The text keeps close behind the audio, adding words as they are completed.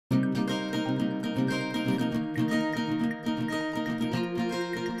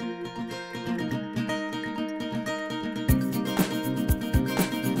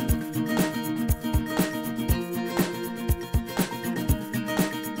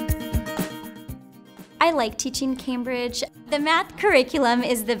I like teaching Cambridge. The math curriculum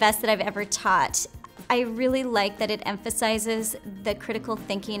is the best that I've ever taught. I really like that it emphasizes the critical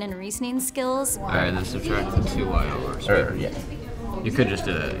thinking and reasoning skills. All right, then subtract the 2y over. Sure, yeah. You could just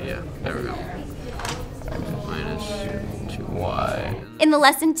do that, yeah. There we go. Minus 2y. In the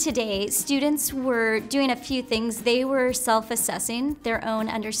lesson today, students were doing a few things. They were self-assessing their own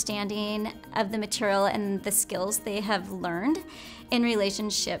understanding of the material and the skills they have learned in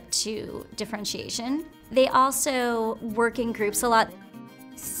relationship to differentiation. They also work in groups a lot.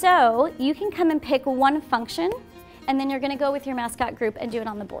 So you can come and pick one function, and then you're going to go with your mascot group and do it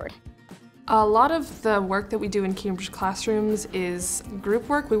on the board. A lot of the work that we do in Cambridge classrooms is group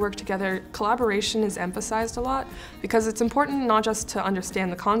work. We work together. Collaboration is emphasized a lot because it's important not just to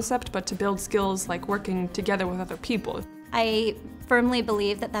understand the concept, but to build skills like working together with other people. I firmly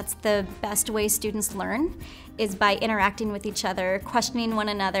believe that that's the best way students learn, is by interacting with each other, questioning one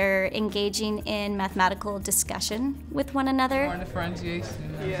another, engaging in mathematical discussion with one another. More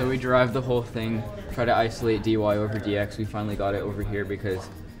differentiation. Yeah. So we derive the whole thing, try to isolate dy over dx. We finally got it over here because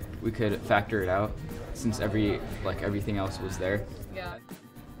we could factor it out since everything else was there. Yeah.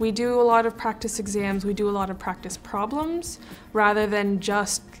 We do a lot of practice exams, we do a lot of practice problems. Rather than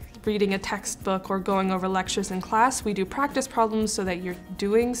just reading a textbook or going over lectures in class, we do practice problems so that you're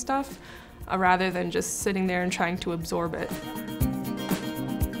doing stuff rather than just sitting there and trying to absorb it.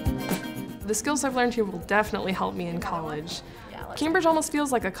 The skills I've learned here will definitely help me in college. Cambridge almost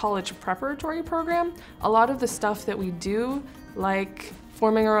feels like a college preparatory program. A lot of the stuff that we do, like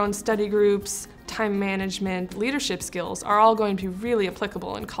forming our own study groups, time management, leadership skills, are all going to be really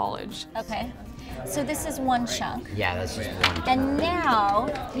applicable in college. Okay. So this is one chunk. Yeah, that's just one. And now,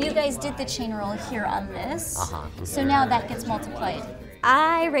 you guys did the chain rule here on this. So now that gets multiplied.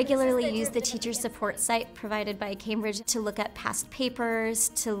 I regularly use the teacher support site provided by Cambridge to look at past papers,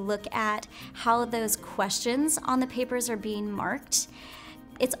 to look at how those questions on the papers are being marked.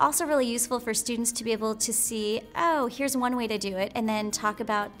 It's also really useful for students to be able to see, oh, here's one way to do it, and then talk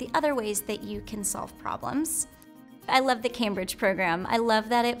about the other ways that you can solve problems. I love the Cambridge program. I love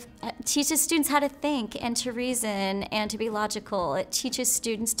that it teaches students how to think and to reason and to be logical. It teaches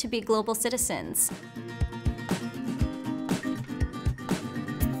students to be global citizens.